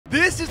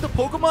This is the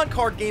Pokemon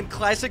card game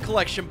Classic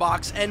Collection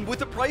box, and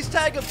with a price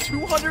tag of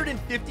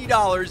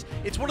 $250,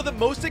 it's one of the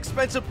most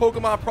expensive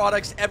Pokemon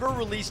products ever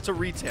released to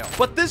retail.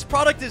 But this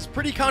product is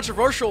pretty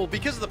controversial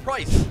because of the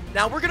price.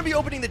 Now, we're going to be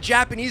opening the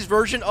Japanese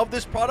version of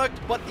this product,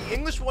 but the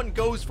English one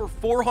goes for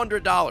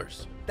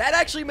 $400. That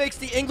actually makes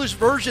the English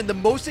version the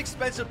most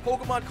expensive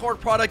Pokemon card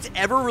product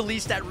ever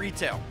released at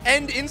retail.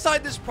 And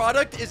inside this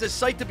product is a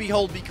sight to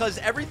behold because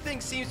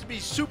everything seems to be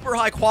super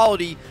high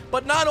quality,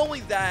 but not only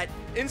that,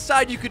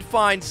 inside you could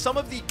find some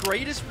of the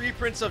greatest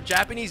reprints of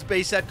Japanese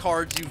base set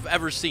cards you've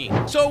ever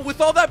seen. So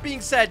with all that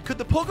being said, could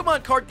the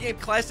Pokemon card game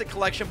Classic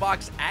Collection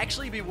box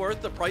actually be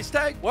worth the price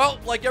tag? Well,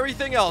 like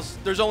everything else,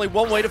 there's only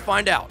one way to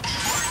find out.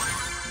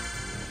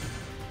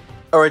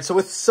 All right, so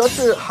with such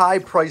a high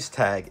price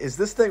tag, is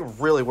this thing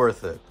really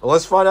worth it? Well,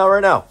 let's find out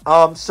right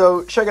now.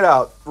 So check it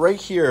out.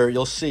 Right here,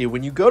 you'll see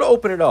when you go to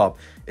open it up,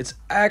 it's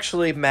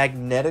actually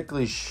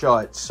magnetically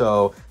shut.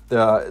 So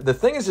the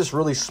thing is just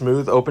really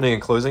smooth opening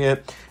and closing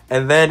it.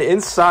 And then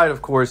inside,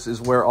 of course,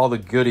 is where all the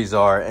goodies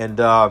are.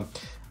 And I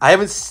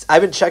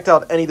haven't checked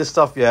out any of the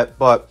stuff yet,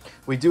 but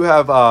we do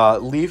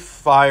have leaf,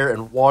 fire,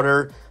 and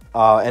water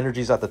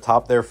energies at the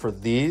top there for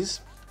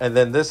these. And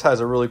then this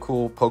has a really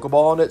cool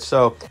Pokeball on it.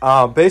 So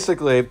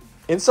basically,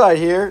 inside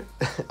here,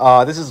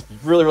 this is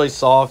really, really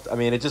soft. I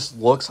mean, it just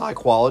looks high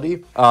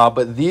quality.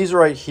 But these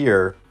right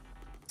here,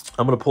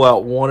 I'm going to pull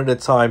out one at a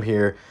time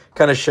here,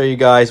 kind of show you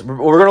guys. We're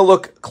going to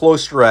look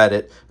closer at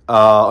it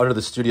under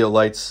the studio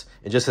lights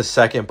in just a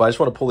second. But I just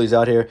want to pull these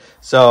out here.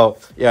 So,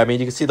 yeah, I mean,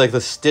 you can see like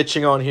the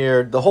stitching on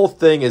here. The whole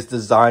thing is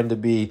designed to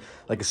be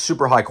like a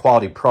super high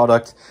quality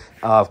product.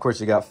 Of course,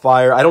 you got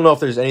fire. I don't know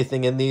if there's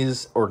anything in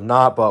these or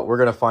not, but we're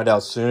going to find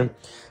out soon.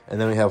 And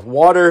then we have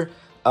water.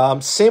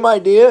 Same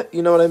idea,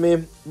 you know what I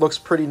mean? Looks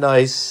pretty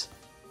nice,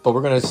 but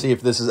we're going to see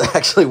if this is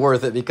actually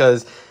worth it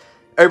because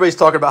everybody's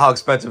talking about how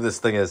expensive this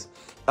thing is.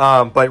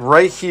 But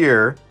right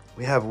here,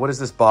 we have, what is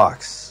this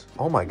box?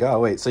 Oh my God,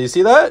 wait, so you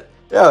see that?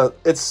 Yeah,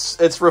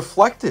 it's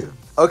reflective.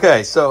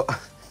 Okay, so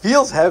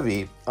feels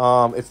heavy.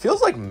 It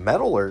feels like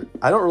metal, or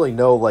I don't really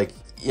know, like,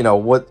 you know,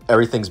 what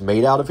everything's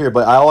made out of here,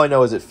 but all I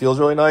know is it feels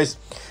really nice.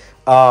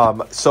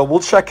 So we'll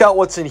check out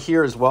what's in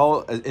here as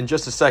well in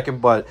just a second,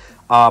 but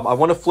I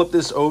want to flip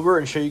this over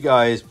and show you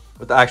guys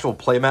what the actual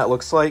playmat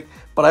looks like.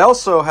 But I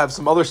also have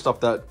some other stuff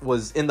that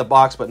was in the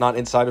box but not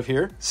inside of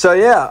here. So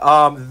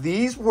yeah,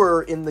 these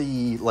were in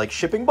the like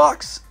shipping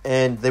box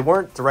and they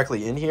weren't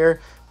directly in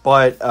here,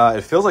 but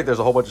it feels like there's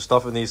a whole bunch of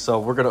stuff in these, so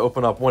we're going to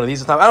open up one of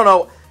these at a time. I don't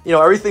know. You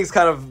know, everything's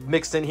kind of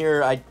mixed in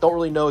here. I don't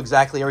really know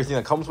exactly everything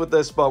that comes with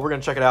this, but we're going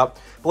to check it out.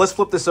 But let's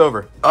flip this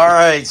over. All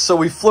right, so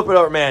we flip it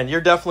over. Man, you're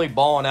definitely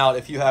balling out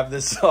if you have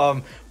this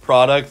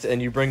product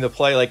and you bring the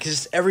play. Like,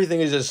 cause everything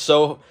is just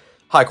so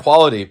high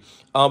quality.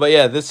 But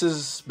yeah, this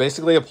is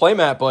basically a play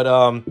mat,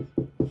 but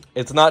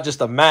it's not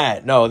just a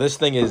mat. No, this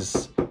thing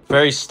is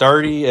very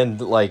sturdy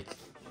and, like,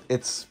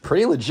 it's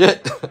pretty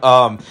legit.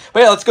 But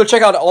yeah, let's go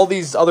check out all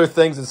these other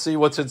things and see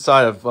what's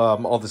inside of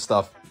all this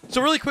stuff.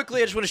 So really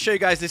quickly, I just want to show you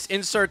guys this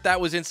insert that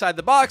was inside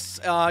the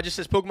box. Just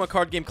says Pokemon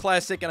Card Game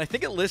Classic, and I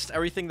think it lists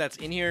everything that's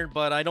in here,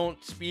 but I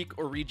don't speak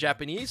or read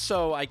Japanese,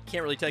 so I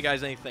can't really tell you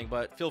guys anything,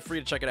 but feel free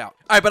to check it out.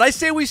 All right, but I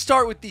say we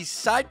start with these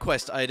side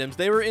quest items.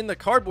 They were in the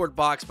cardboard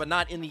box, but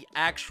not in the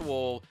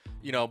actual,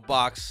 you know,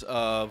 box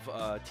of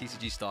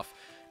TCG stuff.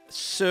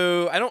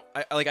 So I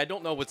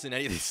don't know what's in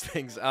any of these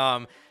things.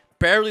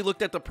 Barely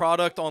looked at the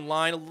product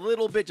online a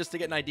little bit just to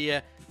get an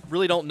idea.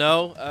 Really don't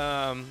know.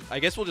 I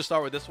guess we'll just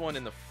start with this one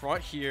in the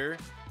front here.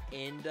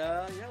 And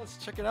yeah, let's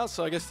check it out.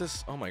 So I guess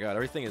this, oh my God,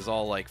 everything is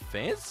all like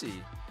fancy.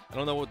 I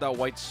don't know what that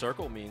white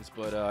circle means,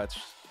 but it's,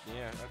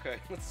 yeah, okay.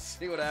 Let's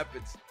see what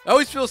happens. I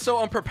always feel so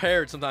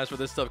unprepared sometimes for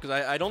this stuff because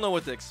I don't know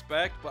what to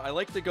expect, but I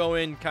like to go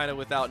in kind of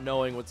without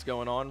knowing what's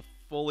going on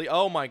fully.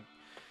 Oh my,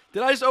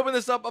 did I just open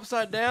this up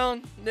upside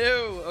down?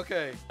 No,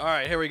 okay. All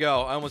right, here we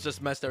go. I almost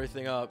just messed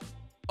everything up.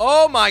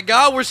 Oh my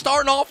God, we're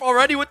starting off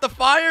already with the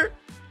fire?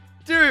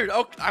 Dude,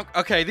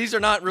 okay, these are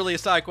not really a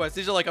side quest.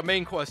 These are like a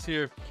main quest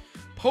here.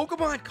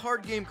 Pokemon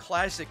Card Game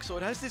Classic. So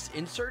it has this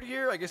insert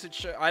here. I guess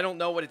it I don't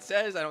know what it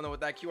says. I don't know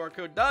what that QR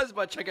code does,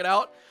 but check it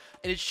out.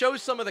 And it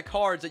shows some of the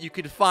cards that you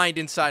could find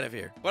inside of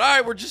here. But all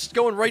right, we're just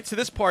going right to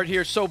this part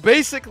here. So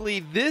basically,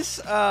 this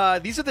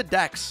these are the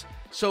decks.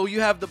 So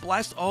you have the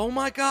Blast. Oh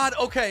my God.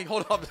 Okay,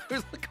 hold up.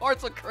 The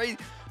cards look crazy.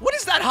 What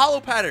is that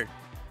holo pattern?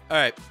 All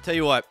right, tell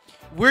you what.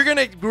 We're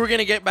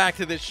gonna get back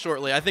to this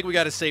shortly. I think we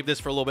got to save this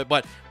for a little bit,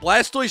 but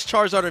Blastoise,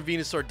 Charizard, and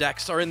Venusaur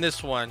decks are in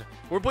this one.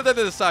 We'll put that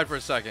to the side for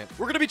a second.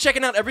 We're gonna be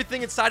checking out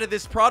everything inside of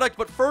this product,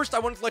 but first I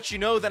wanted to let you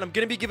know that I'm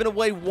gonna be giving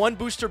away one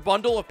booster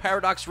bundle of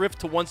Paradox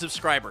Rift to one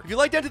subscriber. If you'd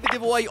like to enter the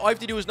giveaway, all you have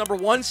to do is number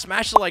 1,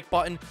 smash the like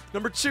button.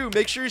 Number 2,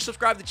 make sure you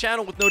subscribe to the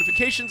channel with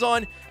notifications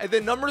on, and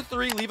then number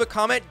 3, leave a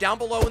comment down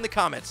below in the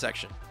comment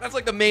section. That's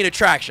like the main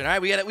attraction. All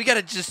right, we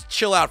gotta just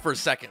chill out for a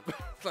second.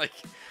 Like,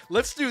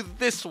 let's do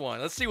this one.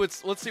 Let's see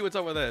what's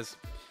up with this.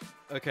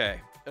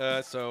 Okay.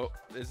 So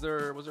was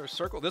there a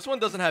circle? This one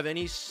doesn't have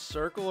any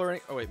circle or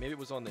any. Oh wait, maybe it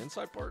was on the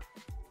inside part.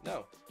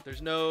 No.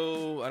 There's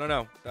no... I don't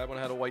know. That one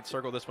had a white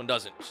circle. This one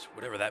doesn't.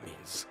 Whatever that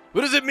means.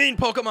 What does it mean,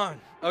 Pokemon?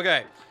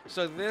 Okay.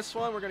 So this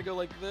one, we're going to go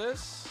like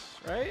this,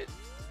 right?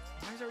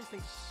 Why is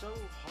everything so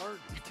hard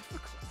and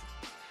difficult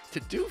to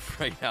do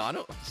right now? I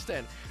don't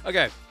understand.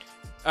 Okay.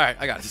 All right.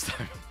 I got it this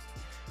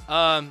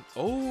time.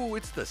 Oh,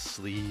 it's the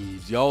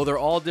sleeves. Yo, they're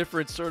all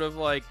different sort of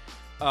like...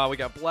 we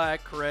got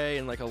black, gray,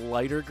 and like a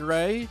lighter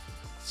gray.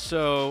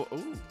 So...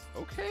 Ooh,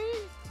 okay.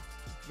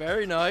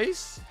 Very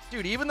nice.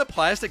 Dude, even the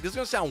plastic, this is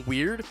going to sound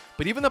weird,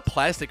 but even the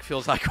plastic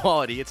feels high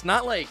quality. It's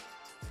not like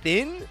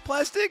thin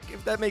plastic,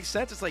 if that makes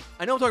sense. It's like,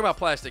 I know I'm talking about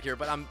plastic here,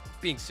 but I'm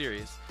being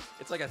serious.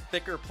 It's like a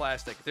thicker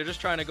plastic. They're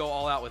just trying to go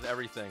all out with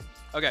everything.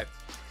 Okay,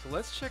 so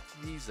let's check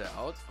these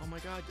out. Oh my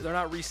God, they're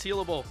not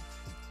resealable.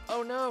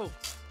 Oh no.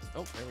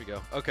 Oh, there we go.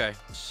 Okay,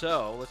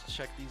 so let's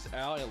check these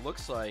out. It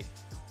looks like,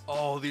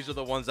 oh, these are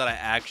the ones that I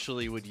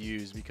actually would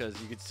use because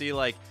you can see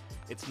like,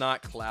 it's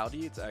not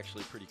cloudy. It's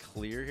actually pretty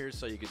clear here,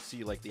 so you can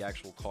see like the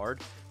actual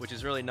card, which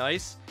is really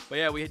nice. But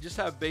yeah, we just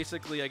have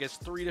basically, I guess,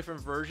 3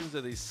 different versions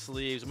of these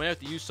sleeves. I might have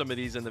to use some of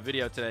these in the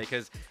video today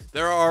because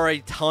there are a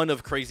ton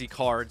of crazy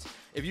cards.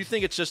 If you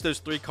think it's just those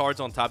 3 cards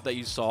on top that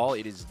you saw,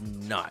 it is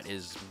not. It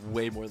is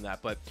way more than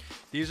that. But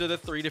these are the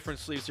 3 different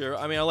sleeves here.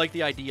 I mean, I like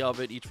the idea of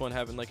it, each one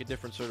having like a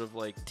different sort of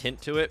like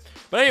tint to it.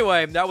 But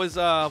anyway, that was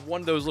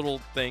one of those little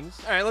things.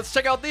 All right, let's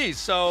check out these.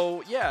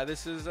 So yeah,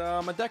 this is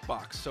a deck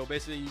box. So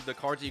basically, the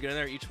cards that you get in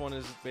there, each one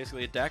is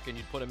basically a deck, and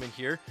you put them in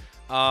here.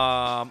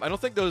 I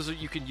don't think those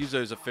you can use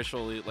those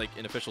officially, like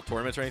in official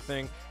tournaments or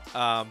anything.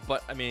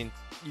 But I mean,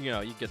 you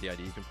know, you get the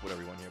idea. You can put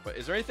whatever you want here. But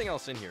is there anything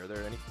else in here? Is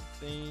there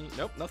anything?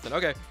 Nope, nothing.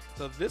 Okay,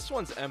 so this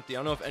one's empty. I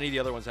don't know if any of the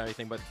other ones have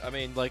anything, but I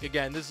mean, like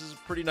again, this is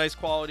pretty nice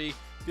quality.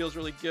 Feels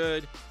really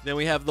good. Then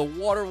we have the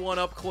water one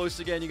up close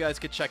again. You guys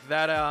could check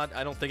that out.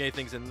 I don't think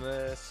anything's in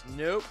this.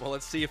 Nope. Well,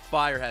 let's see if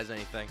fire has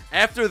anything.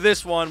 After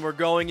this one, we're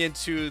going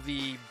into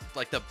the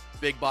the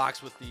big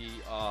box with the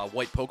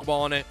white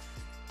Pokeball in it.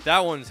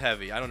 That one's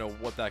heavy. I don't know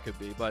what that could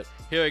be, but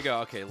here we go.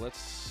 Okay, let's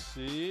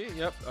see.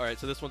 Yep. All right,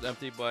 so this one's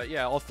empty, but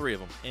yeah, all 3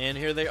 of them. And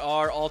here they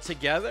are all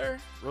together.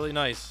 Really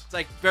nice. It's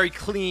like very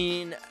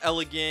clean,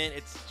 elegant.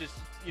 It's just,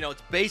 you know,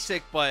 it's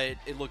basic, but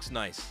it looks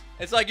nice.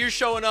 It's like you're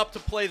showing up to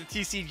play the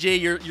TCG.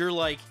 You're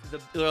like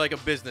a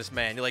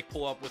businessman. You like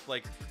pull up with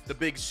like the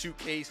big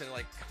suitcase and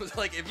like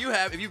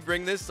if you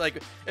bring this, like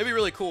it'd be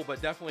really cool.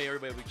 But definitely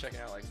everybody will be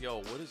checking out like, yo,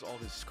 what is all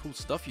this cool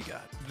stuff you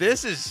got?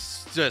 This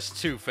is just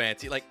too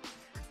fancy. Like,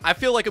 I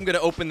feel like I'm gonna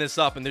open this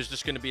up and there's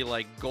just gonna be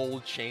like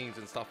gold chains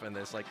and stuff in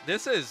this. Like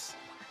this is,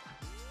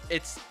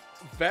 it's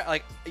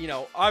like, you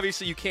know,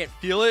 obviously you can't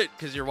feel it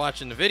because you're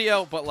watching the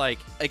video, but like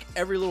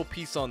every little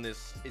piece on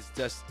this is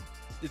just,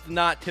 it's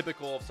not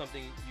typical of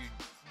something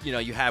you know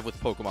you have with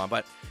Pokemon.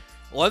 But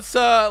let's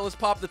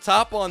pop the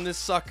top on this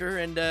sucker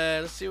and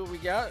let's see what we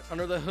got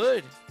under the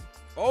hood.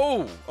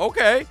 Oh,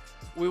 okay.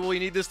 We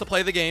need this to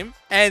play the game.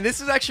 And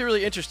this is actually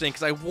really interesting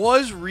because I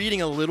was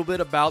reading a little bit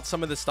about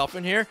some of the stuff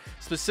in here,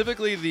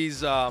 specifically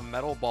these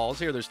metal balls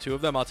here. There's 2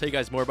 of them. I'll tell you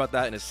guys more about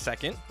that in a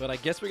second. But I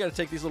guess we got to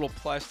take these little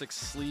plastic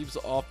sleeves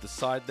off the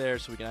side there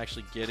so we can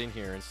actually get in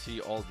here and see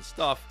all the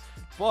stuff.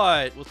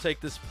 But we'll take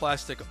this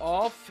plastic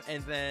off,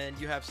 and then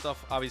you have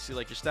stuff, obviously,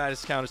 like your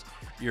status counters,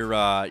 your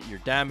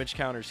damage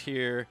counters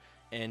here.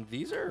 And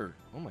these are,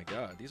 oh my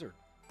God, these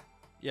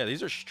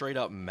are straight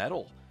up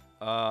metal.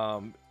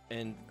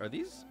 And are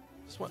these...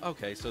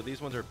 Okay, so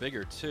these ones are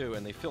bigger too,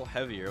 and they feel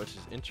heavier, which is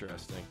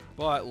interesting.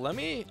 But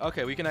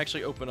okay, we can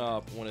actually open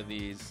up one of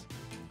these.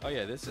 Oh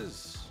yeah,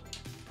 these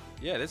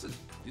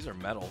are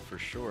metal for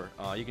sure.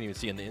 You can even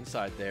see on the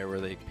inside there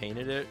where they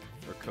painted it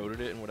or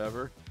coated it and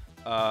whatever.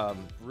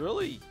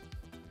 Really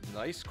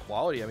nice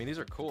quality. I mean, these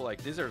are cool.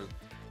 Like these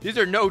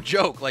are no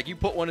joke. Like you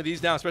put one of these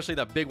down, especially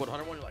that big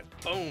 100 one, you're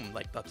like, boom,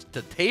 like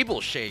the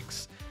table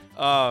shakes.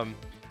 So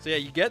yeah,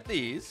 you get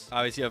these.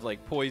 Obviously, you have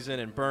like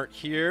poison and burnt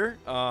here.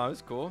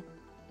 It's cool.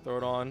 Throw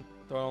it on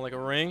like a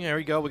ring. There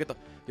we go. We get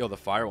the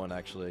fire one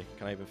actually.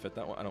 Can I even fit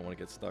that one? I don't want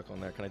to get stuck on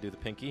there. Can I do the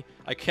pinky?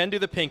 I can do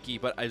the pinky,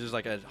 but there's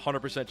like a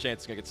 100% chance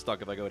it's gonna get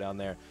stuck if I go down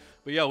there.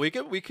 But yeah, we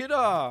could.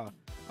 All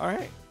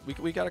right,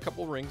 we got a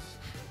couple rings.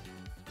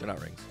 They're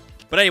not rings.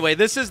 But anyway,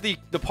 this is the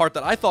part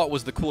that I thought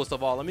was the coolest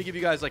of all. Let me give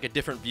you guys like a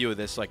different view of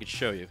this so I could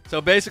show you. So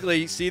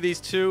basically, see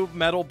these 2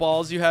 metal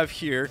balls you have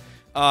here.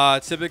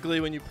 Typically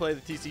when you play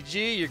the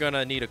TCG, you're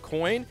gonna need a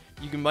coin.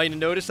 You might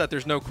notice that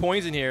there's no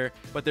coins in here,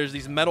 but there's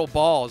these metal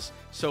balls.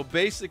 So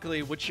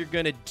basically what you're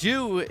gonna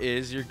do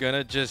is you're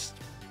gonna just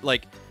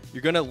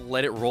you're gonna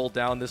let it roll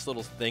down this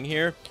little thing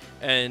here,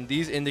 and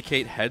these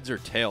indicate heads or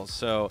tails.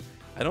 So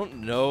I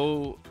don't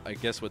know, I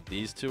guess, what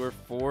these 2 are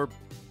for,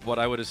 but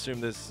I would assume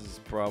this is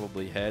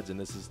probably heads and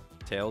this is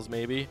tails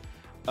maybe.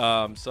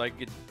 So I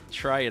could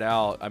try it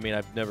out. I mean,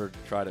 I've never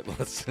tried it.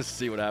 Let's just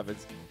see what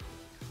happens.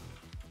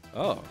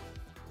 Oh.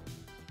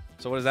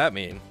 So what does that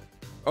mean?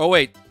 Oh,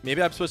 wait.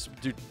 Maybe I'm supposed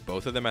to do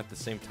both of them at the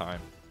same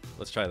time.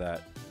 Let's try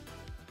that.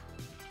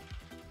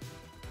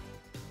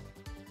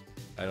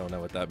 I don't know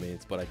what that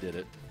means, but I did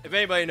it. If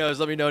anybody knows,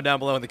 let me know down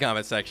below in the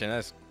comment section.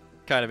 That's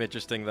kind of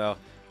interesting, though.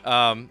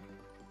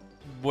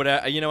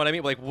 what you know what I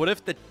mean? Like, what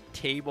if the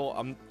table?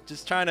 I'm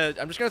just gonna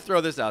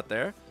throw this out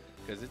there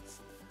because it's.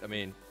 I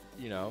mean,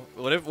 you know,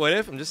 what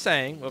if I'm just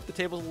saying, what if the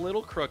table's a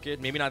little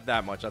crooked? Maybe not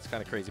that much. That's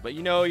kind of crazy. But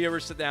you know, you ever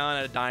sit down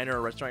at a diner or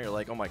a restaurant, you're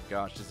like, oh my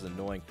gosh, this is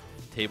annoying.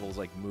 The table's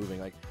like moving.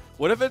 Like,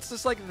 what if it's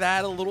just like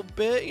that a little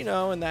bit, you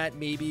know, and that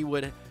maybe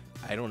would,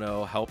 I don't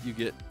know, help you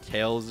get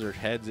tails or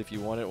heads if you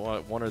want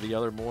one or the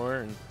other more,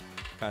 and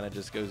kind of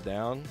just goes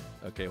down.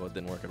 Okay, well, it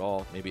didn't work at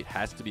all. Maybe it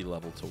has to be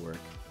level to work.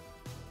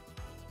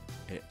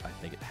 I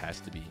think it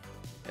has to be.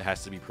 It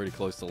has to be pretty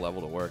close to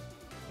level to work.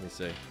 Let me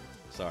see.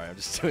 Sorry, I'm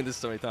just doing this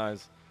so many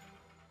times.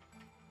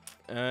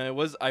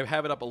 I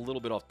have it up a little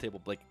bit off the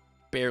table, like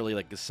barely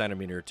like a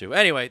centimeter or two.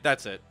 Anyway,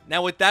 that's it.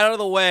 Now with that out of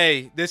the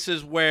way, this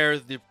is where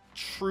the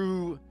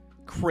true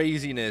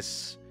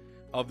craziness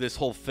of this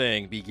whole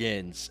thing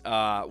begins.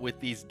 With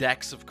these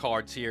decks of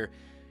cards here.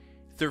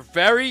 They're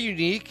very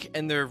unique,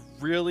 and they're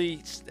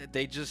really,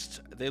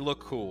 they look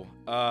cool.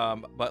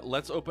 But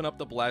let's open up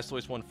the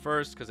Blastoise one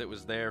first, because it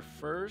was there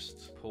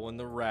first. Pulling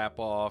the wrap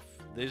off.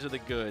 These are the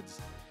goods.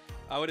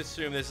 I would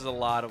assume this is a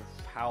lot of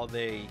how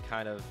they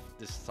kind of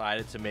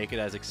decided to make it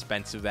as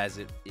expensive as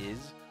it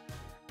is,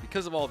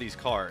 because of all these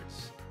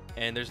cards.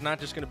 And there's not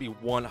just going to be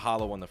one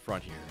holo on the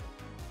front here.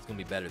 It's going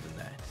to be better than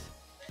that.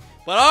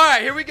 But all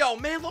right, here we go.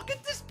 Man, look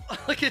at this.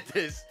 Look at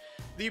this.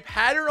 The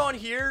pattern on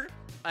here,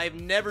 I've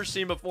never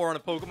seen before on a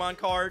Pokemon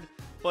card,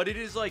 but it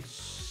is like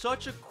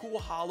such a cool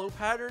holo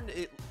pattern.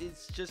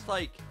 It's just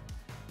like,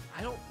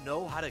 I don't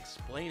know how to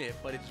explain it,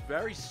 but it's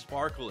very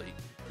sparkly.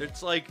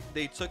 It's like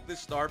they took this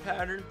star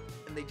pattern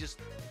and they just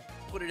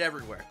put it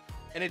everywhere.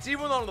 And it's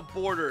even on the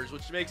borders,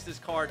 which makes this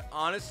card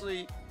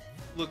honestly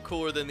look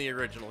cooler than the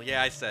original.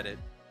 Yeah, I said it.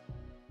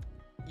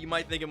 You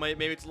might think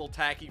maybe it's a little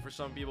tacky for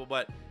some people,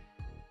 but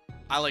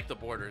I like the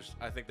borders.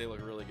 I think they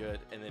look really good,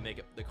 and they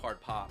make the card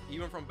pop.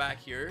 Even from back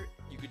here,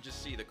 you could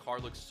just see the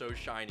card looks so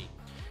shiny.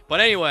 But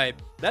anyway,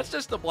 that's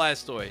just the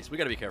Blastoise. We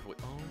got to be careful.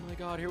 Oh my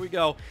god, here we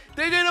go.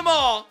 They did them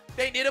all.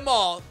 They did them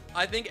all.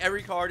 I think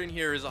every card in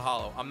here is a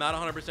holo. I'm not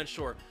 100%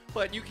 sure,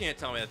 but you can't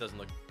tell me that doesn't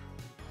look...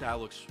 That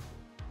looks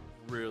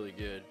really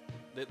good.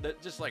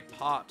 That just like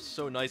pops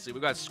so nicely.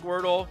 We got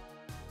Squirtle.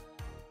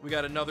 We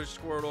got another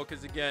Squirtle,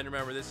 because again,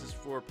 remember, this is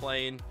for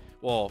playing...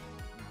 Well...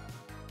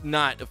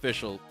 Not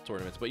official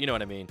tournaments, but you know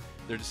what I mean.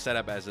 They're just set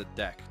up as a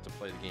deck to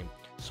play the game.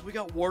 So we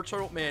got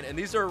Wartortle, man, and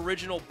these are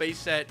original base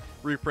set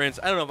reprints.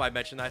 I don't know if I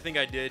mentioned that. I think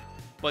I did,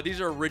 but these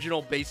are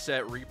original base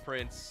set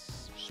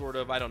reprints, sort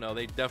of. I don't know.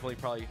 They definitely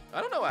probably... I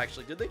don't know,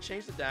 actually. Did they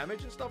change the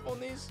damage and stuff on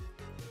these?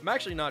 I'm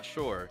actually not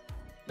sure.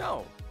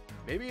 No.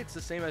 Maybe it's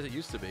the same as it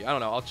used to be. I don't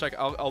know. I'll check.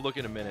 I'll look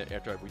in a minute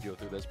after we go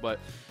through this,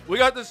 but we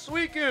got the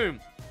Suicune.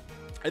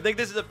 I think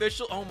this is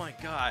official. Oh, my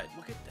God.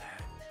 Look at that.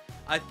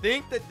 I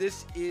think that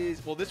this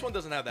is, well, this one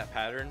doesn't have that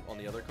pattern on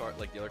the other card,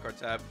 like the other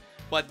cards have,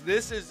 but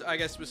this is, I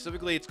guess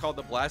specifically, it's called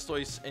the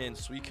Blastoise and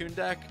Suicune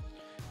deck,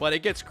 but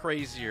it gets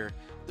crazier.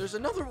 There's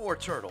another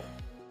Wartortle.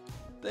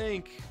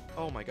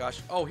 Oh my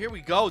gosh. Oh, here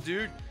we go,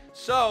 dude.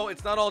 So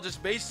it's not all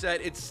just base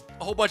set, it's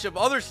a whole bunch of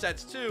other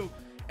sets too,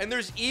 and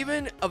there's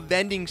even a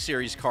vending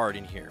series card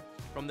in here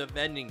from the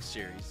vending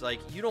series. Like,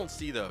 you don't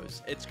see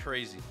those. It's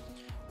crazy.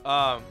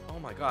 Oh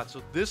my god,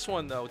 so this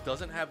one though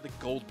doesn't have the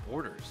gold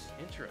borders.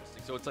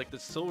 Interesting. So it's like the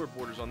silver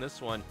borders on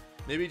this one.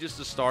 Maybe just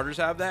the starters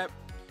have that.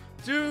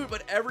 Dude,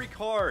 but every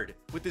card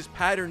with this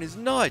pattern is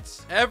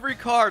nuts. Every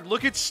card.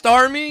 Look at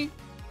Starmie.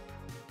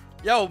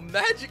 Yo,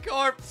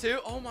 Magikarp too.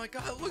 Oh my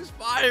god, it looks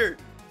fire.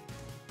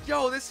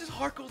 Yo, this is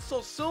Heart Gold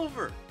Soul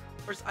Silver.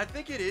 Or I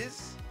think it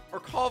is. Or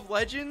Call of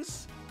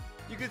Legends.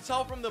 You can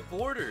tell from the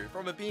border,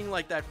 from it being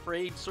like that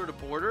frayed sort of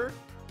border.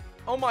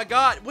 Oh my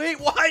god. Wait,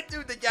 what,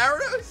 dude? The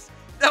Gyarados?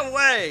 No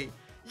way.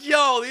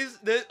 Yo, these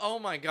oh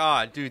my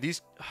god, dude,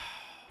 these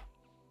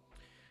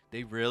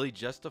they really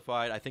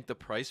justified, I think, the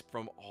price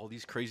from all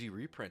these crazy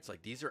reprints.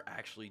 Like, these are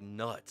actually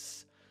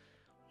nuts.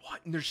 What?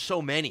 And there's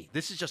so many.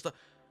 This is just a...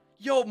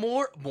 Yo,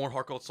 more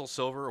Heart Gold Soul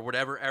Silver, or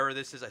whatever era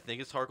this is. I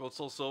think it's Heart Gold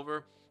Soul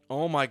Silver.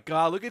 Oh my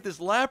god, look at this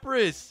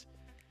Lapras.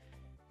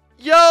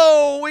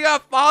 Yo, we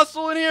got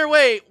Fossil in here.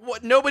 Wait,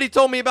 what? Nobody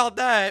told me about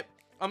that.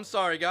 I'm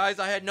sorry, guys.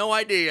 I had no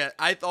idea.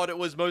 I thought it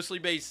was mostly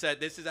base set.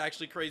 This is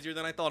actually crazier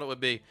than I thought it would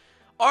be.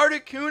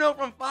 Articuno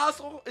from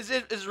Fossil?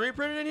 Is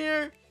reprinted in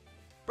here?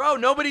 Bro,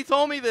 nobody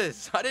told me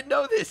this. I didn't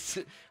know this.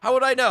 How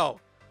would I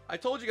know? I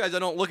told you guys I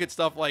don't look at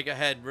stuff like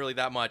ahead really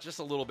that much. Just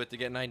a little bit to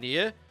get an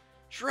idea.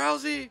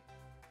 Drowsy.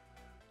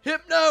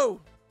 Hypno.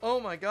 Oh,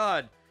 my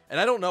God. And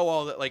I don't know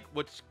all that, like,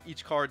 what's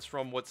each card's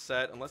from what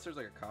set. Unless there's,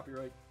 like, a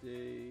copyright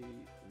date.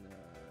 No,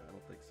 I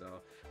don't think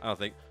so. I don't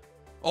think.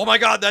 Oh, my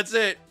God. That's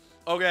it.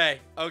 Okay,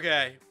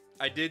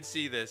 I did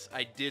see this.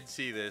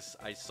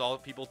 I saw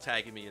people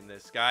tagging me in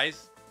this.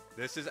 Guys,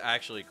 this is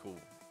actually cool.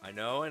 I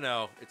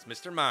know. It's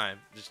Mr. Mime.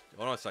 Just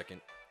hold on a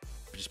second.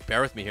 Just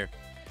bear with me here.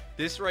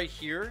 This right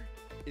here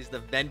is the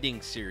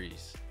vending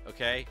series,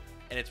 okay?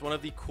 And it's one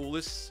of the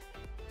coolest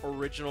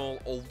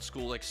original old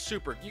school, like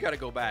super, you got to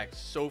go back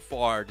so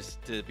far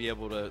just to be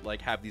able to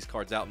like have these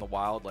cards out in the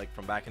wild, like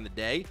from back in the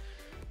day.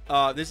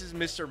 This is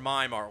Mr.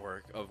 Mime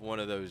artwork of one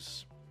of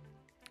those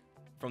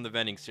from the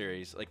vending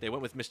series. Like, they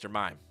went with Mr.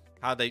 Mime.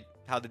 How'd they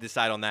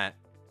decide on that?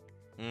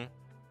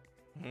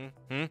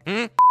 Maybe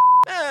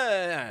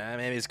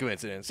it's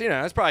coincidence. You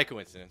know, it's probably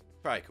coincidence.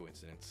 Probably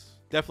coincidence.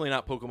 Definitely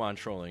not Pokemon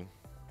trolling.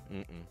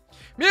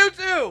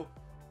 Mewtwo!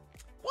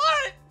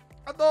 What?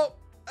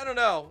 I don't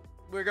know.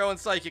 We're going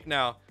psychic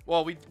now.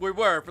 Well, we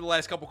were for the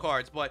last couple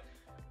cards, but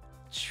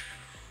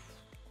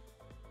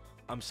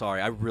I'm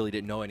sorry. I really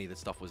didn't know any of this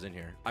stuff was in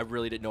here. I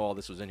really didn't know all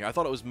this was in here. I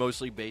thought it was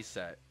mostly base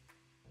set.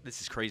 This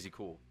is crazy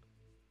cool.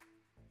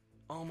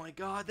 Oh my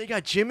god, they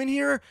got Jim in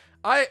here?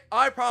 I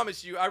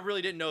promise you, I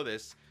really didn't know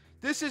this.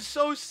 This is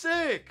so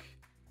sick.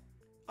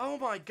 Oh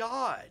my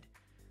god.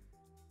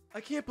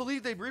 I can't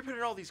believe they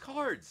reprinted all these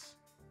cards.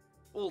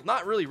 Well,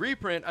 not really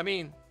reprint. I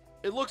mean,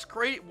 it looks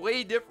great,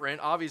 way different,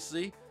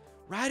 obviously.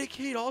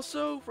 Raticate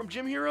also from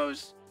Gym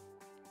Heroes.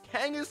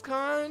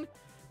 Kangaskhan. I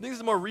think this is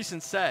a more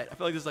recent set. I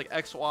feel like this is like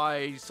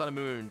XY Sun and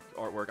Moon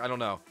artwork. I don't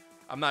know.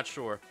 I'm not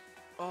sure.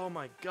 Oh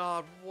my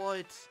god,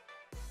 what?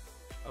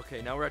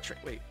 Okay, now we're at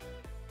wait.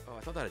 Oh,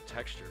 I thought that had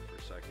texture for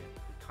a second.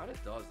 It kind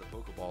of does, the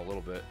Pokeball, a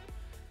little bit.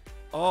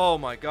 Oh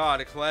my god,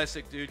 a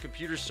classic, dude.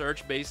 Computer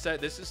search base set.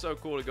 This is so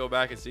cool to go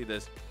back and see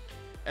this.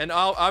 And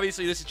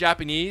obviously, this is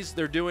Japanese.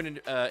 They're doing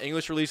an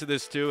English release of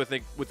this, too. I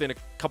think within a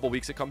couple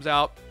weeks it comes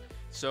out.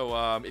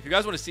 So if you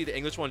guys want to see the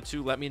English one,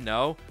 too, let me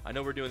know. I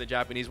know we're doing the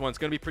Japanese one. It's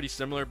going to be pretty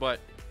similar, but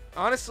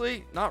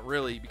honestly, not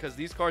really, because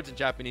these cards in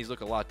Japanese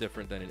look a lot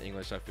different than in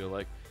English, I feel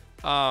like.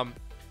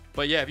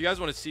 But yeah, if you guys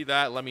want to see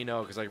that, let me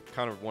know, because I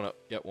kind of want to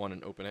get one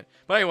and open it.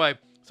 But anyway,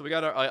 so we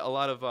got a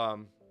lot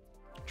of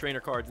trainer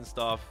cards and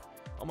stuff.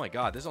 Oh my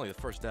god, this is only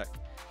the first deck.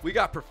 We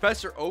got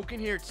Professor Oak in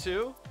here,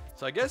 too.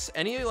 So I guess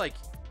any, like,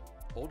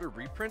 older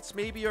reprints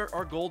maybe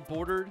are gold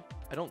bordered.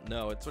 I don't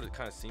know. It's what it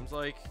kind of seems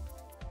like.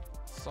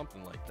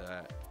 Something like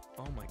that.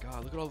 Oh my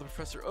god, look at all the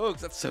Professor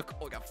Oaks. That's so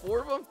cool. I got 4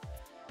 of them.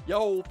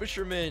 Yo,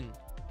 Fisherman.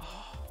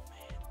 Oh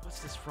man, what's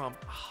this from?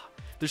 Oh,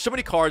 there's so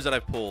many cards that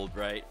I've pulled,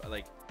 right?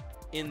 Like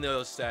in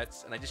those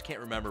sets, and I just can't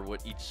remember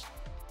what each,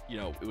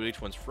 what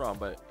each one's from.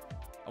 But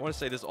I want to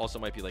say this also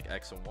might be like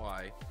X and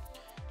Y.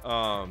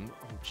 Oh,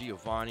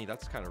 Giovanni.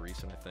 That's kind of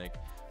recent, I think.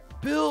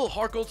 Bill,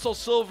 Heart Gold, Soul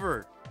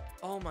Silver.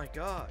 Oh my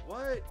god,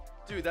 what?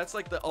 Dude, that's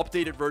like the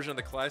updated version of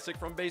the classic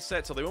from base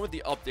set. So they went with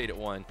the updated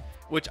one,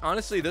 which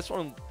honestly, this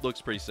one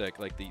looks pretty sick.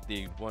 Like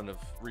the one of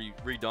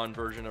redone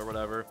version or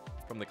whatever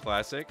from the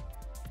classic.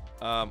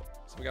 So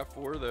we got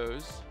 4 of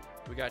those.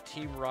 We got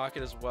Team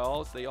Rocket as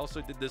well. So they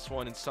also did this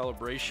one in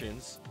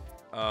Celebrations,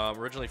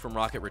 originally from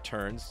Rocket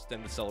Returns,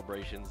 then the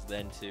Celebrations,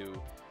 then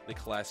to the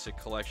classic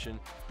collection.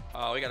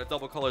 We got a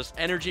double colors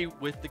Energy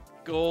with the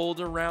gold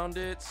around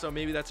it. So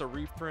maybe that's a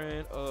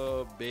reprint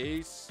of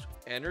base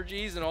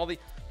energies and all the...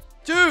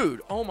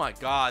 Dude, oh my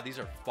god, these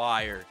are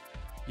fire.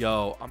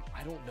 Yo,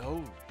 I don't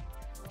know.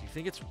 Do you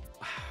think it's...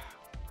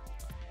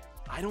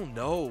 I don't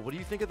know. What do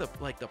you think of the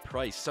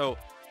price? So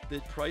the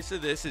price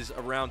of this is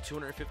around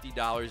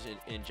 $250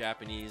 in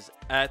Japanese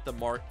at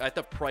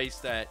the price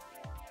that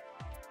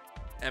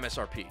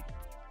MSRP.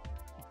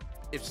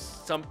 If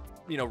some,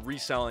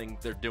 reselling,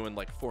 they're doing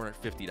like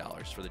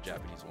 $450 for the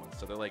Japanese ones.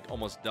 So they're like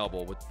almost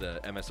double what the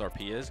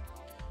MSRP is.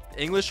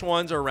 The English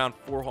ones are around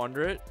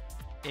 $400,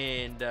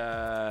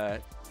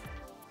 and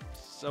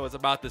so it's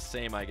about the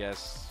same, I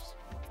guess.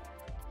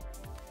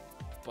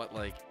 But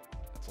like,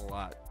 that's a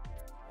lot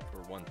for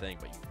one thing,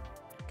 but you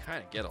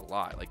kind of get a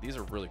lot. Like, these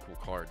are really cool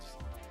cards.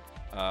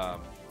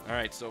 All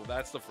right, so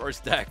that's the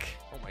first deck.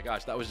 Oh my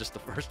gosh, that was just the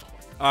first one.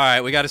 All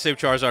right, we got to save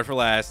Charizard for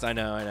last. I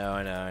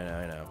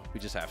know. We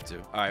just have to.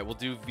 All right, we'll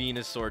do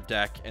Venusaur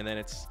deck, and then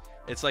it's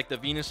like the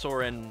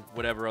Venusaur and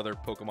whatever other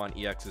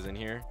Pokemon EX is in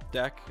here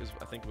deck is,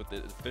 I think, what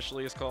it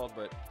officially is called,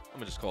 but I'm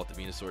gonna just call it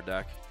the Venusaur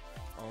deck.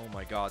 Oh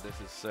my god,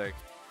 this is sick.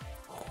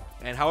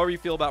 And however you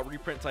feel about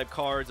reprint type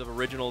cards of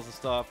originals and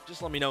stuff,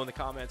 just let me know in the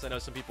comments. I know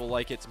some people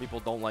like it, some people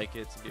don't like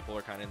it, some people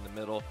are kind of in the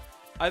middle.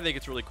 I think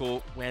it's really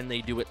cool when they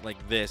do it like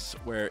this,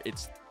 where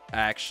it's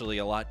actually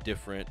a lot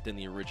different than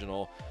the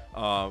original.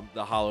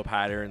 The hollow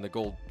pattern, the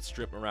gold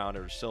strip around it,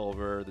 or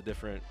silver, the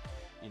different,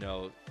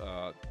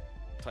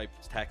 type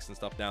text and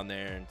stuff down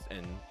there,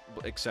 and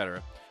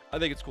etc. I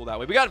think it's cool that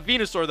way. We got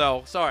Venusaur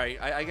though. Sorry,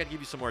 I got to give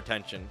you some more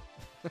attention.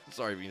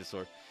 Sorry,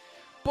 Venusaur.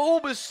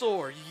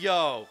 Bulbasaur,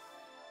 yo.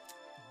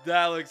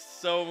 That looks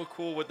so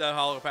cool with that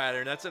hollow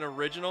pattern. That's an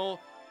original,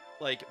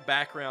 like,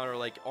 background or,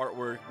 like,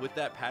 artwork with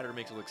that pattern.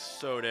 Makes it look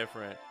so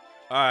different.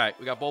 All right,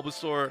 we got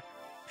Bulbasaur.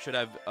 Should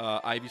have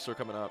Ivysaur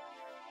coming up.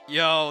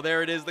 Yo,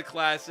 there it is, the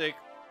classic.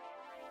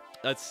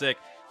 That's sick.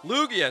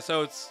 Lugia,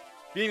 so it's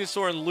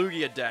Venusaur and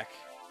Lugia deck.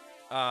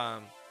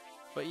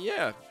 But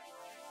yeah,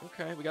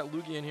 okay, we got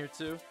Lugia in here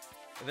too.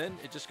 And then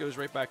it just goes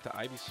right back to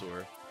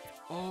Ivysaur.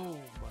 Oh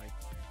my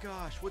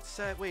gosh, what's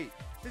that? Wait,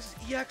 this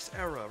is EX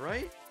era,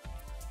 right?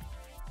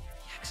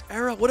 EX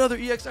era? What other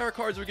EX era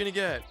cards are we gonna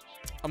get?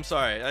 I'm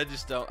sorry, I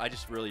just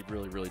really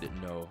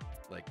didn't know.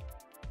 Like,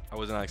 I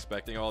was not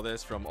expecting all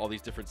this from all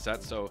these different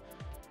sets. So,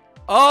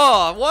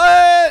 oh,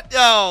 what?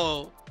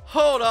 Yo,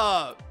 hold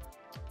up.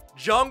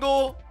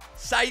 Jungle,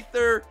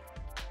 Scyther,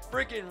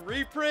 freaking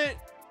reprint.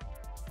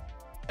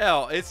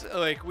 Hell, it's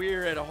like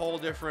we're at a whole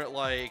different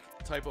like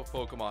type of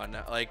Pokemon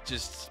now. Like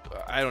just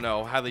I don't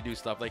know how they do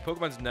stuff. Like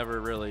Pokemon's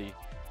never really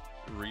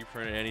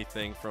reprinted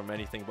anything from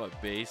anything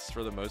but base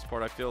for the most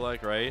part, I feel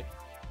like, right?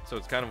 So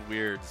it's kind of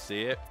weird to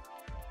see it.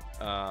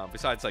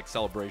 Besides like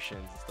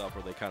celebrations and stuff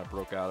where they kind of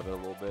broke out of it a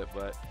little bit,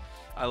 but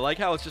I like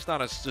how it's just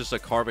not just a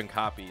carbon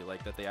copy,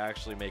 like that they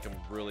actually make them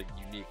really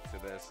unique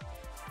to this.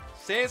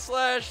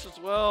 Sandslash as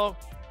well,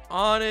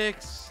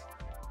 Onyx,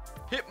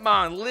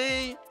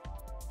 Hitmonlee,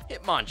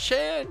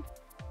 Hitmonchan,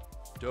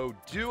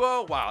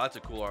 Doduo. Wow, that's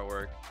a cool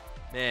artwork.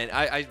 Man,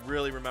 I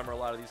really remember a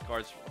lot of these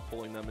cards,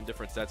 pulling them in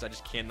different sets. I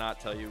just cannot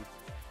tell you.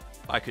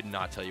 I could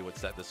not tell you what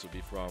set this would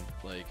be from,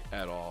 like,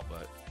 at all,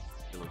 but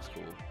it looks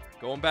cool.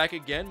 Going back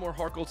again, more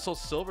Heart Gold Soul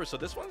Silver. So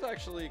this one's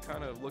actually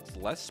kind of looks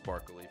less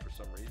sparkly for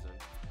some reason.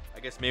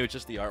 I guess maybe it's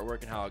just the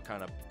artwork and how it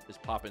kind of is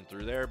popping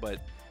through there, but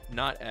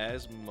not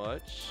as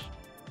much.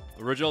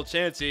 Original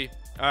Chansey.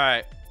 All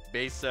right,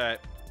 base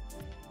set.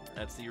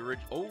 That's the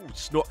original. Oh,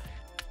 Snore.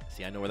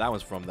 See, I know where that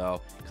one's from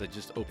though,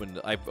 because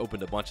I've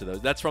opened a bunch of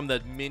those. That's from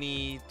the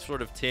mini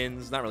sort of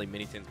tins, not really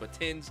mini tins, but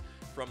tins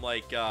from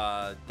like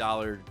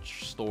Dollar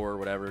Store,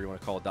 whatever you want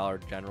to call it, Dollar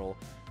General,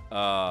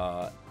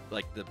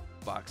 like the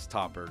box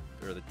topper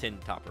or the tin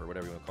topper,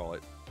 whatever you want to call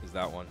it, is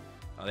that one.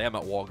 They have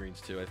them at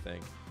Walgreens too, I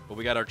think. But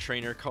we got our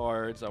trainer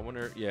cards. I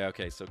wonder, yeah,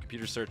 okay, so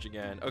computer search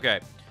again. Okay,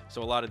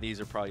 so a lot of these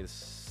are probably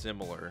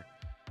similar,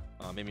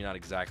 maybe not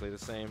exactly the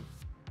same.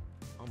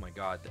 Oh my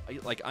God,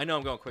 like I know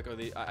I'm going quick with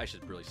these. I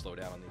should really slow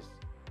down on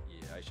these.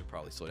 Yeah, I should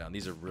probably slow down.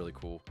 These are really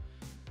cool.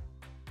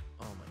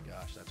 Oh my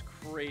gosh, that's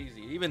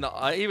crazy. Even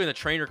the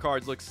trainer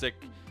cards look sick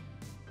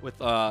with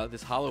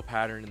this hollow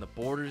pattern and the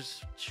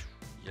borders.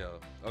 Yeah,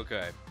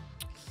 okay.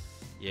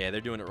 Yeah,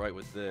 they're doing it right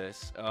with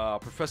this.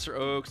 Professor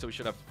Oak, so we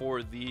should have 4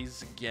 of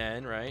these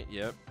again, right?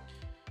 Yep.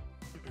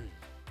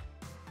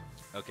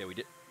 Okay, we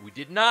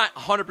did not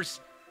 100%.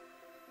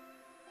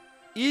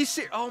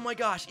 E-Series, oh my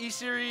gosh,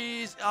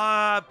 E-Series,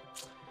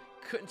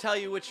 couldn't tell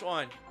you which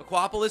one.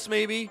 Aquapolis,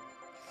 maybe?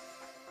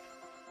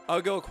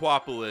 I'll go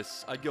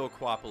Aquapolis. I'd go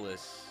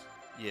Aquapolis.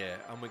 Yeah,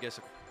 I'm gonna guess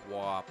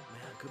Aquap.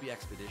 Man, it could be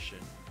Expedition.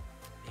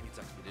 Maybe it's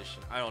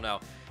Expedition. I don't know.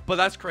 But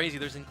that's crazy.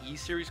 There's an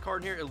E-Series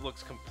card in here. It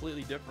looks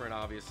completely different,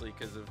 obviously,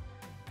 because of,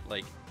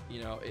 like,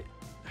 you know, it.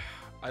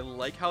 I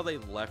like how they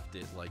left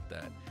it like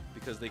that,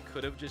 because they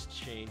could have just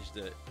changed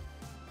it.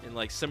 And,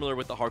 like, similar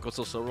with the Heart Gold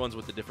Soul Silver ones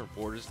with the different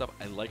borders and stuff,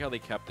 I like how they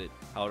kept it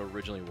how it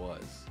originally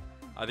was.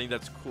 I think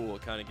that's cool.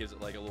 It kind of gives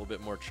it, like, a little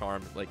bit more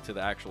charm, like, to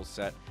the actual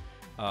set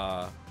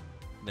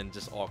than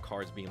just all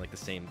cards being, like, the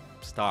same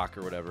stock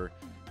or whatever.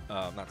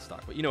 Not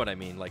stock, but you know what I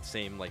mean. Like,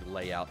 same, like,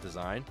 layout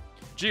design.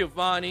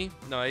 Giovanni,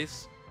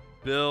 nice.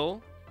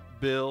 Bill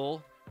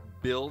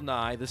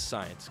Nye, the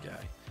science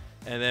guy.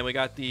 And then we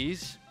got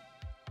these.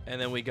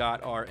 And then we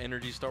got our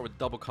Energy Star with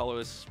double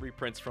colorless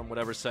reprints from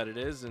whatever set it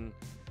is. And,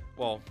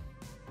 well,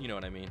 you know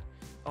what I mean.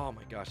 Oh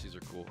my gosh, these are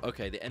cool.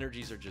 Okay, the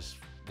energies are just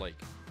like,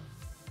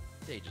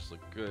 they just look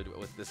good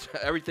with this.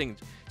 Everything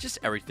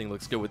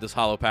looks good with this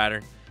hollow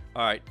pattern.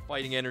 All right,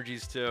 fighting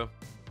energies too.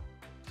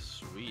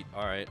 Sweet.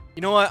 All right.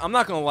 You know what? I'm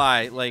not gonna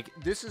lie. Like,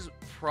 this is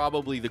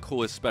probably the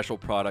coolest special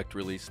product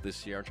released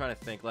this year. I'm trying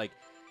to think. Like,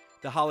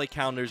 the holiday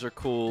calendars are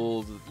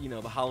cool. You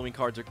know, the Halloween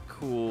cards are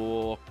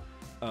cool.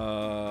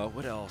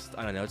 What else?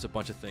 I don't know. It's a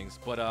bunch of things.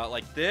 But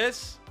like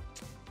this,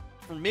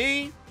 for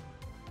me,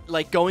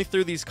 like going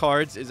through these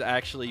cards is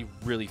actually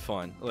really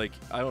fun. Like,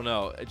 I don't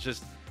know. It's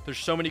just, there's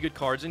so many good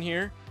cards in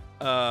here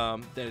that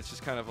it's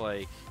just kind of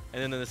like,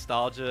 and then the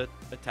nostalgia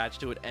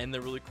attached to it and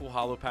the really cool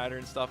hollow pattern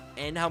and stuff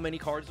and how many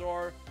cards there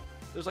are.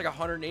 There's like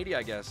 180,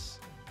 I guess.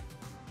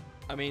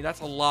 I mean, that's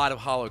a lot of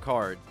hollow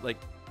cards. Like,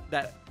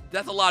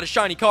 that's a lot of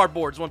shiny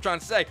cardboard is what I'm trying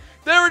to say.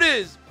 There it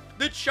is.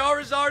 The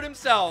Charizard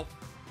himself.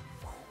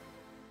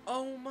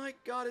 Oh my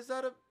God, is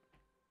that a...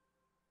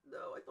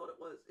 No, I thought it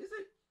was. Is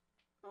it?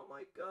 Oh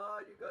my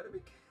God, you gotta be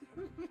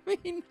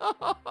kidding me.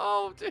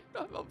 No, dude,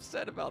 I'm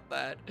upset about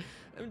that.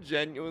 I'm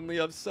genuinely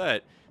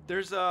upset.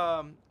 There's,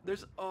 oh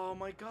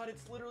my God,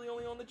 it's literally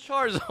only on the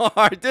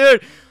Charizard,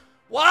 dude.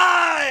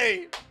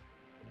 Why?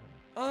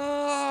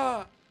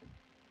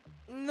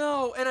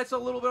 No, and it's a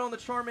little bit on the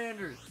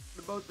Charmanders.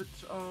 Both the,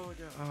 oh my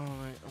God. Oh,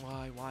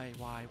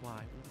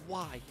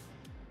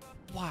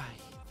 why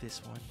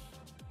this one?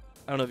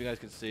 I don't know if you guys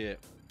can see it.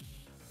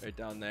 Right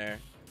down there.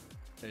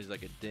 There's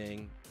like a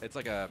ding. It's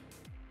like a,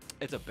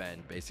 it's a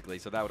bend basically.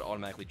 So that would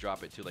automatically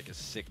drop it to like a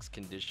 6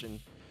 condition.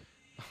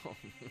 Oh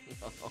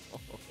no.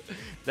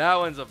 That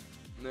one's a,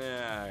 nah,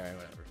 alright,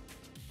 whatever.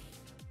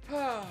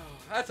 Oh,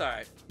 that's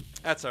alright.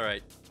 That's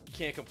alright.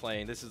 Can't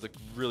complain. This is a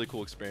really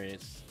cool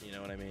experience. You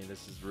know what I mean?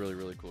 This is really,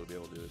 really cool to be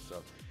able to do this.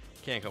 So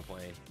can't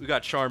complain. We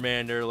got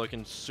Charmander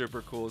looking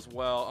super cool as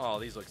well. Oh,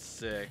 these look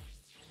sick.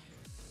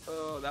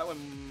 Oh, that one,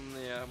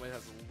 yeah, might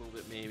have a little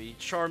bit maybe.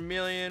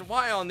 Charmeleon,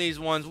 why on these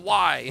ones?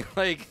 Why?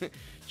 Like,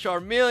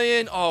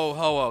 Charmeleon, oh,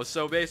 Ho-Oh.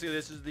 So basically,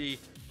 this is the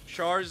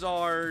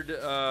Charizard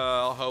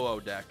Ho-Oh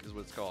deck is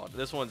what it's called.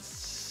 This one's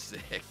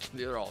sick.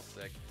 They're all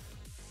sick.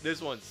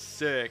 This one's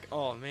sick.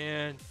 Oh,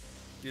 man.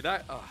 Dude,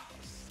 that, oh,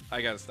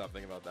 I gotta stop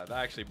thinking about that. That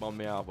actually bummed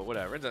me out, but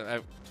whatever. It's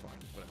fine.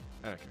 Whatever.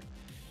 I don't care.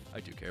 I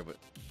do care, but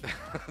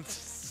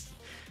it's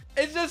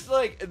just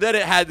like that.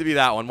 It had to be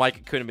that one. Like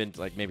it could have been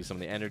like maybe some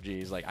of the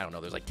energies. Like I don't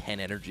know. There's like 10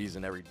 energies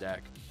in every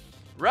deck.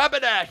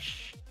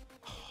 Rapidash.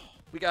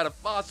 We got a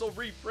fossil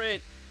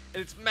reprint,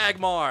 and it's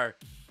Magmar.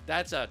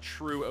 That's a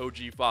true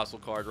OG fossil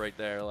card right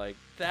there. Like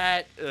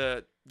that.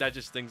 That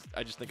just thinks.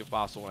 I just think of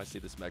fossil when I see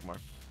this Magmar.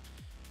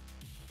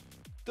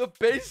 The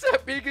base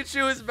set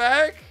Pikachu is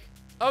back.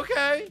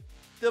 Okay.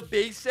 The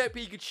base set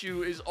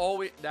Pikachu is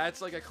always,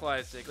 that's like a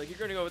classic. Like, you're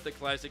going to go with the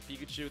classic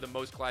Pikachu, the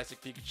most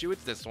classic Pikachu.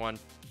 It's this one.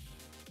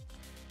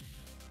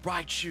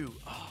 Raichu.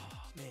 Oh,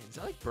 man. Is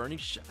that like Burning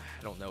Shot?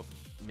 I don't know.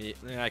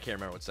 I can't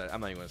remember what set.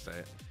 I'm not even going to say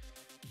it.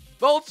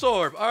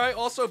 Voltorb. All right.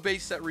 Also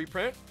base set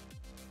reprint.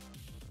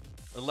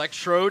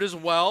 Electrode as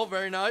well.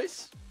 Very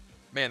nice.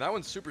 Man, that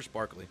one's super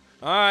sparkly.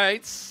 All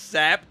right.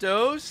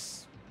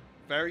 Zapdos.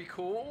 Very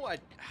cool. I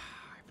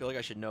feel like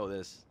I should know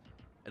this.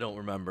 I don't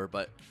remember,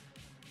 but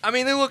I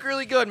mean, they look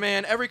really good,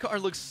 man. Every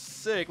card looks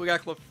sick. We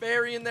got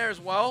Clefairy in there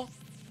as well.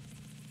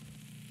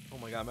 Oh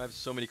my god, I have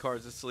so many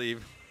cards to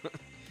sleeve.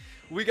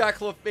 We got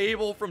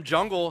Clefable from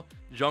Jungle.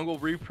 Jungle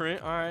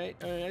reprint. All right,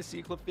 I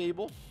see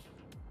Clefable.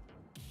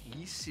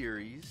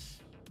 E-Series.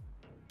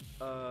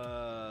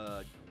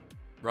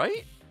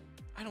 Right?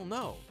 I don't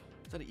know.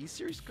 Is that an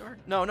E-Series card?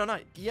 No,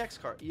 not EX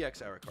card.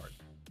 EX era card.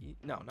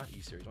 No, not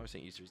E-Series. Why am I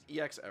saying E-Series?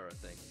 EX era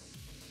thing.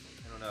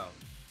 I don't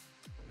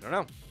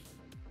know.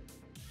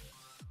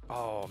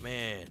 Oh,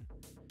 man.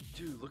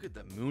 Dude, look at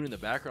the moon in the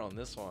background on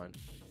this one.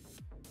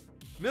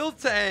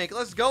 Miltank,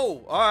 let's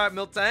go. All right,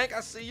 Miltank,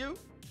 I see you.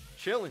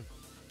 Chilling.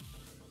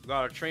 We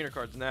got our trainer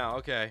cards now.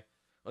 Okay.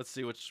 Let's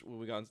see what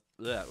we got.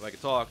 Yeah, if I can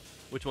talk.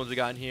 Which ones we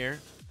got in here.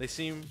 They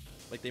seem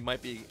like they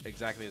might be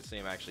exactly the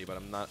same, actually, but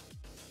I'm not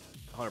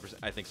 100%.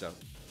 I think so.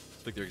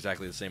 I think they're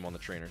exactly the same on the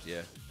trainers.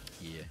 Yeah.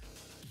 Yeah.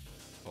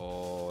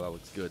 Oh, that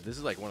looks good. This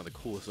is like one of the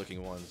coolest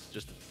looking ones.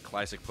 Just a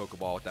classic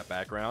Pokeball with that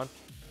background.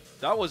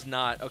 That was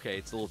not... Okay,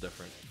 it's a little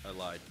different. I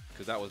lied.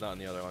 Because that was not in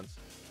the other ones.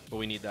 But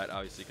we need that,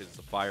 obviously, because it's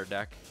a fire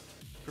deck.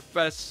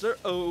 Professor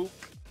Oak.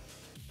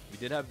 We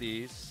did have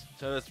these.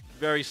 So that's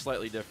very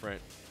slightly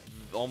different.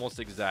 Almost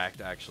exact,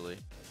 actually.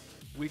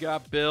 We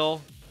got Bill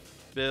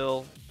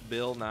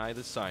Nye,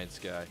 the science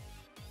guy.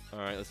 All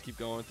right, let's keep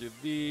going through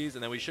these.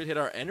 And then we should hit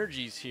our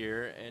energies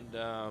here. And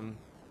the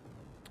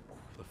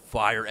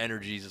fire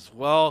energies as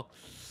well.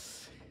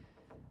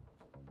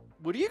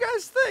 What do you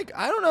guys think?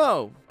 I don't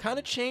know. Kind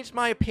of changed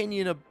my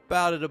opinion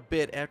about it a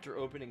bit after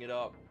opening it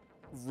up.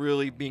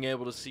 Really being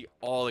able to see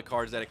all the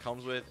cards that it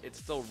comes with. It's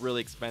still really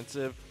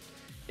expensive.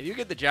 If you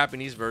get the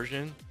Japanese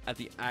version at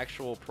the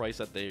actual price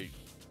that it's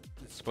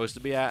supposed to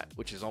be at,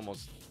 which is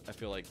almost, I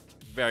feel like,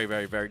 very,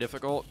 very, very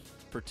difficult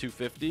for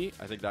 $250,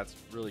 I think that's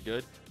really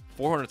good.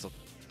 $400's a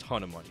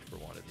ton of money for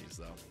one of these,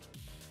 though.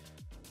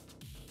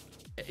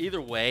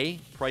 Either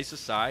way, price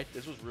aside,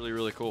 this was really,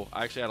 really cool.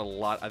 I actually had a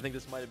lot. I think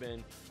this might have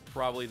been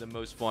probably the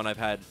most fun I've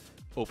had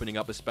opening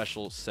up a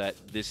special set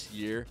this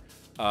year.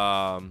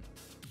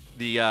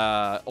 The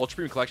Ultra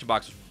Premium Collection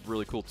box was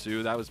really cool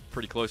too. That was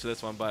pretty close to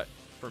this one, but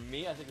for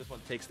me, I think this one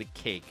takes the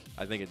cake.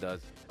 I think it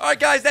does. All right,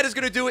 guys, that is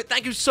going to do it.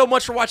 Thank you so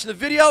much for watching the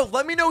video.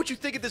 Let me know what you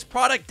think of this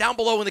product down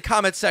below in the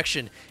comments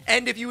section.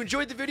 And if you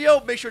enjoyed the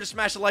video, make sure to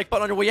smash the like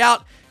button on your way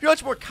out. If you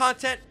want more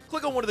content,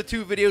 click on one of the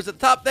 2 videos at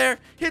the top there.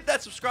 Hit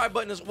that subscribe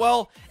button as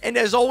well. And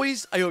as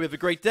always, I hope you have a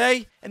great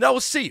day, and I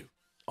will see you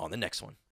on the next one.